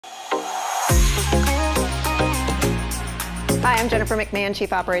Hi, I'm Jennifer McMahon,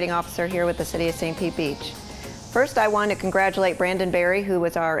 Chief Operating Officer here with the City of St. Pete Beach. First, I want to congratulate Brandon Berry, who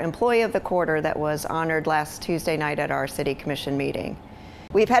was our Employee of the Quarter that was honored last Tuesday night at our City Commission meeting.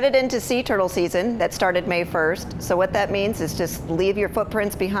 We've headed into sea turtle season that started May 1st, so what that means is just leave your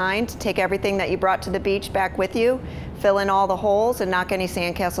footprints behind, take everything that you brought to the beach back with you, fill in all the holes and knock any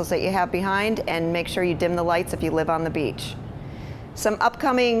sandcastles that you have behind, and make sure you dim the lights if you live on the beach. Some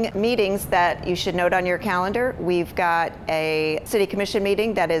upcoming meetings that you should note on your calendar. We've got a City Commission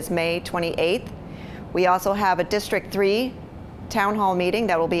meeting that is May 28th. We also have a District 3 Town Hall meeting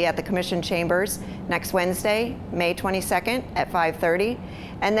that will be at the Commission Chambers next Wednesday, May 22nd at 5:30.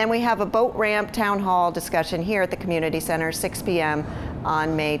 And then we have a boat ramp Town Hall discussion here at the Community Center, 6 p.m.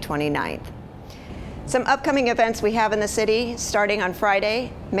 on May 29th. Some upcoming events we have in the city. Starting on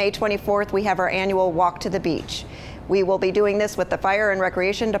Friday, May 24th, we have our annual Walk to the Beach. We will be doing this with the Fire and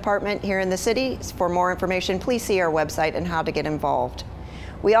Recreation Department here in the city. For more information, please see our website and how to get involved.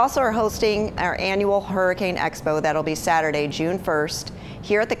 We also are hosting our annual Hurricane Expo that'll be Saturday, June 1st,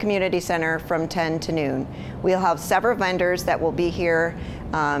 here at the Community Center from 10 to noon. We'll have several vendors that will be here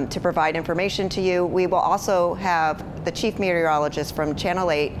to provide information to you. We will also have the Chief Meteorologist from Channel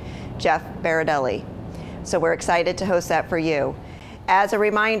 8, Jeff Baradelli. So we're excited to host that for you. As a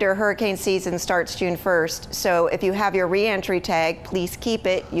reminder, hurricane season starts June 1st, so if you have your re-entry tag, please keep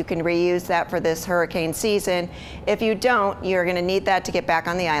it. You can reuse that for this hurricane season. If you don't, you're going to need that to get back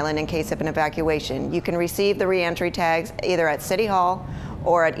on the island in case of an evacuation. You can receive the re-entry tags either at City Hall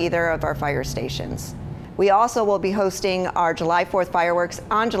or at either of our fire stations. We also will be hosting our July 4th fireworks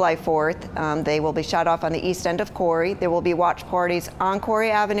on July 4th. They will be shot off on the east end of Corey. There will be watch parties on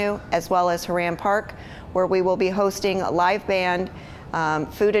Corey Avenue as well as Haram Park, where we will be hosting a live band,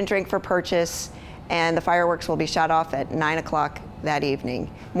 food and drink for purchase, and the fireworks will be shot off at 9 o'clock that evening.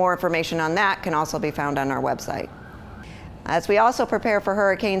 More information on that can also be found on our website. As we also prepare for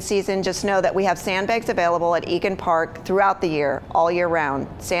hurricane season, just know that we have sandbags available at Egan Park throughout the year, all year round.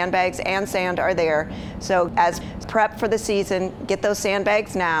 Sandbags and sand are there. So as prep for the season, get those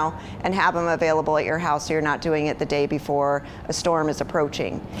sandbags now and have them available at your house so you're not doing it the day before a storm is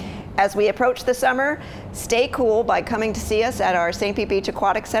approaching. As we approach the summer, stay cool by coming to see us at our St. Pete Beach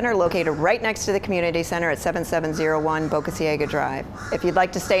Aquatic Center, located right next to the Community Center at 7701 Boca Ciega Drive. If you'd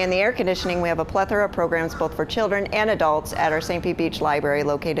like to stay in the air conditioning, we have a plethora of programs both for children and adults at our St. Pete Beach Library,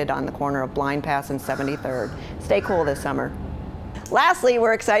 located on the corner of Blind Pass and 73rd. Stay cool this summer. Lastly,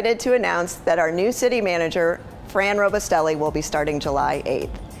 we're excited to announce that our new city manager, Fran Robustelli, will be starting July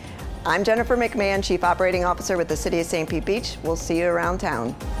 8th. I'm Jennifer McMahon, Chief Operating Officer with the City of St. Pete Beach. We'll see you around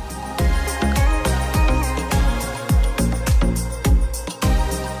town.